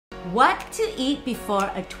What to eat before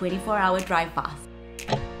a 24-hour dry fast.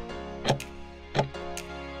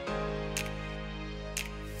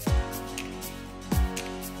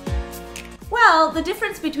 Well, the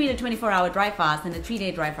difference between a 24-hour dry fast and a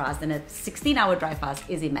 3-day dry fast and a 16-hour dry fast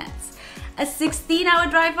is immense. A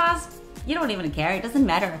 16-hour dry fast, you don't even care, it doesn't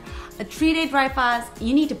matter. A 3-day dry fast,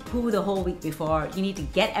 you need to poo the whole week before. You need to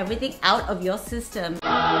get everything out of your system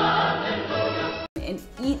and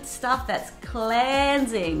eat stuff that's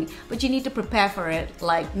cleansing. But you need to prepare for it,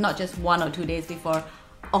 like not just 1 or 2 days before,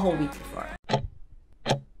 a whole week before.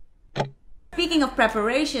 Speaking of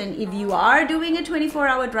preparation, if you are doing a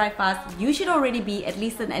 24-hour dry fast, you should already be at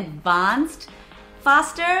least an advanced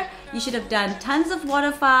faster. You should have done tons of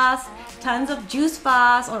water fast, tons of juice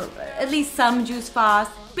fast, or at least some juice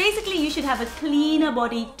fast. Basically, you should have a cleaner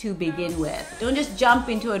body to begin with. Don't just jump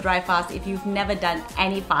into a dry fast if you've never done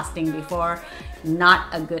any fasting before. Not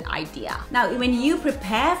a good idea. Now, when you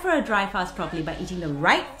prepare for a dry fast properly by eating the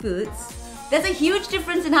right foods, there's a huge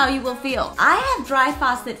difference in how you will feel. I have dry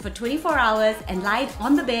fasted for 24 hours and lied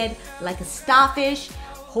on the bed like a starfish,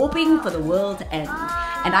 hoping for the world to end.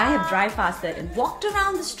 And I have dry fasted and walked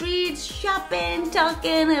around the streets, shopping,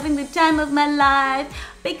 talking, having the time of my life,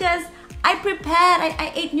 because I prepared,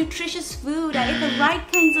 I ate nutritious food, I ate the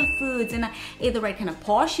right kinds of foods, and I ate the right kind of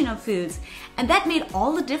portion of foods. And that made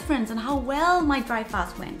all the difference in how well my dry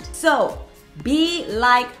fast went. So, be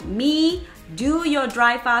like me, do your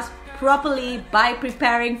dry fast properly by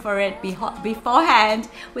preparing for it beforehand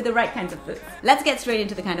with the right kinds of food. Let's get straight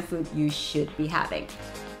into the kind of food you should be having.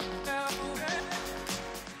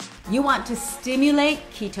 You want to stimulate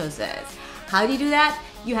ketosis. How do you do that?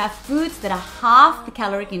 You have foods that are half the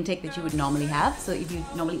caloric intake that you would normally have. So if you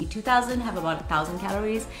normally eat 2,000, have about 1,000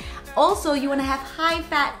 calories. Also, you want to have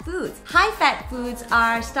high-fat foods. High-fat foods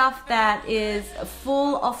are stuff that is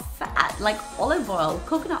full of fat, like olive oil,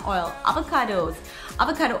 coconut oil, avocados,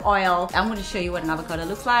 avocado oil. I'm going to show you what an avocado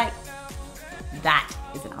looks like. That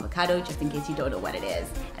is an avocado, just in case you don't know what it is.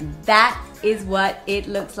 And that is what it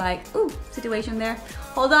looks like. Ooh, situation there.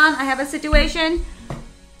 Hold on, I have a situation.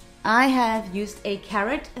 I have used a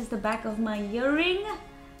carrot as the back of my earring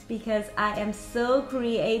because I am so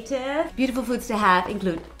creative. Beautiful foods to have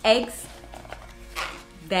include eggs.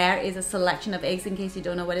 There is a selection of eggs in case you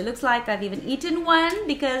don't know what it looks like. I've even eaten one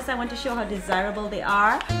because I want to show how desirable they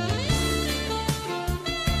are.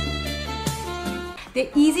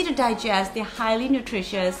 They're easy to digest, they're highly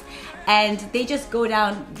nutritious, and they just go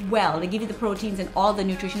down well. They give you the proteins and all the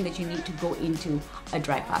nutrition that you need to go into a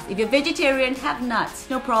dry fast. If you're vegetarian, have nuts,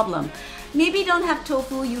 no problem. Maybe you don't have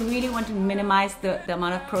tofu, you really want to minimize the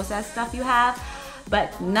amount of processed stuff you have.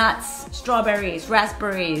 But nuts, strawberries,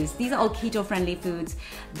 raspberries, these are all keto-friendly foods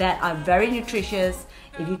that are very nutritious.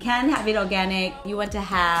 If you can have it organic, you want to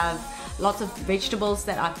have lots of vegetables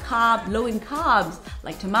that are low in carbs,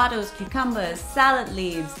 like tomatoes, cucumbers, salad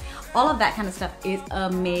leaves. All of that kind of stuff is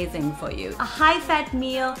amazing for you. A high-fat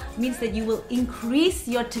meal means that you will increase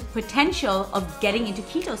your potential of getting into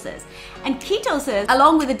ketosis. And ketosis,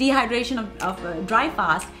 along with the dehydration of dry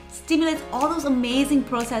fast, stimulates all those amazing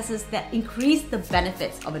processes that increase the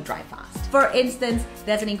benefits of a dry fast. For instance,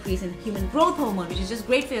 there's an increase in human growth hormone, which is just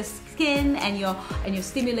great for your skin and your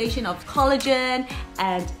stimulation of collagen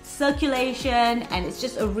and circulation, and it's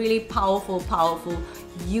just a really powerful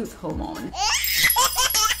youth hormone.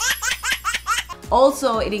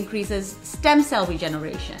 Also, it increases stem cell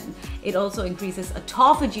regeneration. It also increases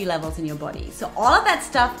autophagy levels in your body. So all of that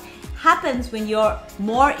stuff happens when you're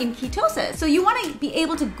more in ketosis. So you want to be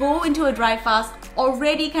able to go into a dry fast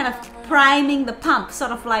already kind of priming the pump,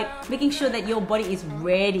 sort of like making sure that your body is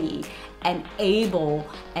ready and able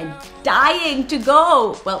and dying to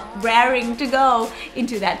go, well, raring to go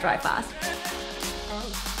into that dry fast.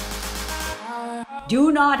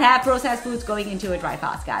 Do not have processed foods going into a dry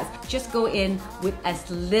fast, guys. Just go in with as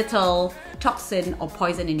little toxin or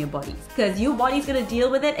poison in your body, because your body's gonna deal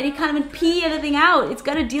with it and you can't even pee anything out. It's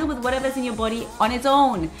gonna deal with whatever's in your body on its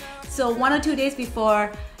own. So 1 or 2 days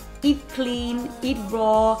before, eat clean, eat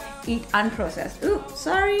raw, eat unprocessed. Ooh,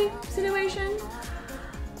 sorry, situation.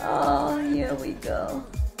 Oh, here we go.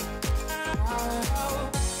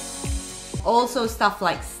 Also stuff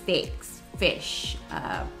like steaks, fish,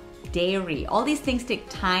 dairy, all these things take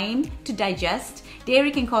time to digest. Dairy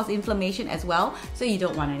can cause inflammation as well, so you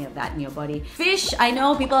don't want any of that in your body. Fish, I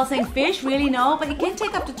know people are saying fish, really no, but it can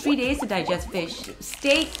take up to 3 days to digest fish.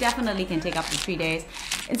 Steak definitely can take up to 3 days.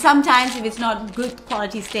 And sometimes if it's not good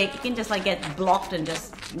quality steak, it can just like get blocked and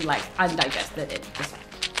just like undigested. It just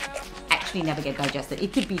actually never get digested.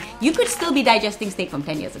 It could be, you could still be digesting steak from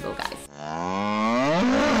 10 years ago, guys.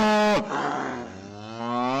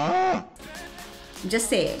 Just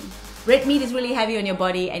saying. Red meat is really heavy on your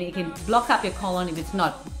body and it can block up your colon if it's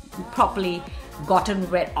not properly gotten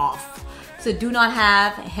rid of. So do not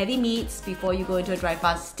have heavy meats before you go into a dry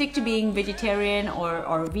fast. Stick to being vegetarian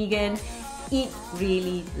or vegan. Eat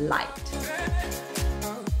really light.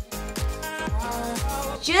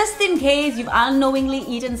 Just in case you've unknowingly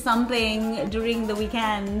eaten something during the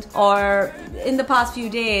weekend or in the past few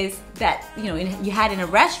days that you had in a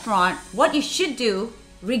restaurant, what you should do,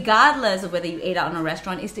 regardless of whether you ate out in a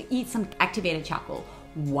restaurant, is to eat some activated charcoal.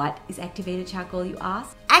 What is activated charcoal, you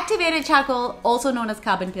ask? Activated charcoal, also known as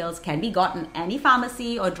carbon pills, can be gotten in any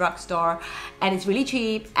pharmacy or drugstore, and it's really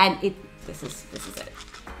cheap. And this is it.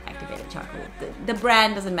 Activated charcoal. The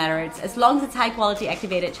brand doesn't matter. It's as long as it's high quality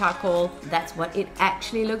activated charcoal. That's what it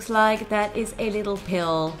actually looks like. That is a little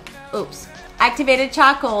pill. Oops. Activated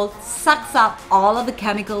charcoal sucks up all of the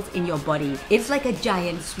chemicals in your body. It's like a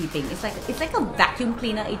giant sweeping. It's like a vacuum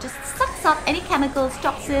cleaner. It just sucks up any chemicals,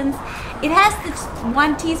 toxins. It has this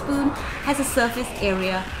 1 teaspoon has a surface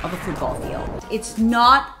area of a football field. It's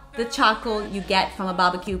not the charcoal you get from a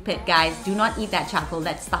barbecue pit, guys. Do not eat that charcoal.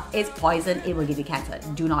 That stuff is poison. It will give you cancer.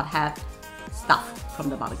 Do not have stuff from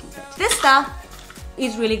the barbecue pit. This stuff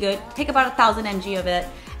is really good. Take about 1,000 mg of it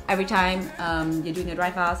every time you're doing a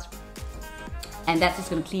dry fast. And that's just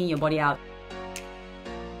going to clean your body out.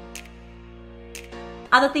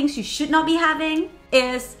 Other things you should not be having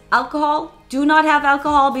is alcohol. Do not have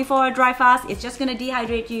alcohol before a dry fast. It's just going to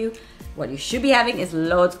dehydrate you. What you should be having is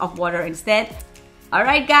loads of water instead.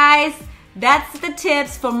 Alright guys, that's the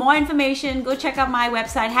tips. For more information, go check out my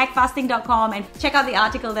website hackfasting.com and check out the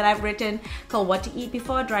article that I've written called What to Eat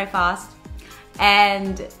Before a Dry Fast.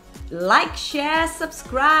 And like, share,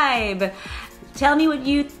 subscribe. Tell me what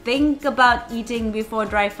you think about eating before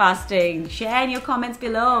dry fasting. Share in your comments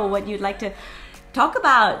below what you'd like to talk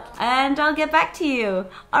about and I'll get back to you.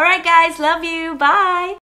 Alright guys, love you. Bye.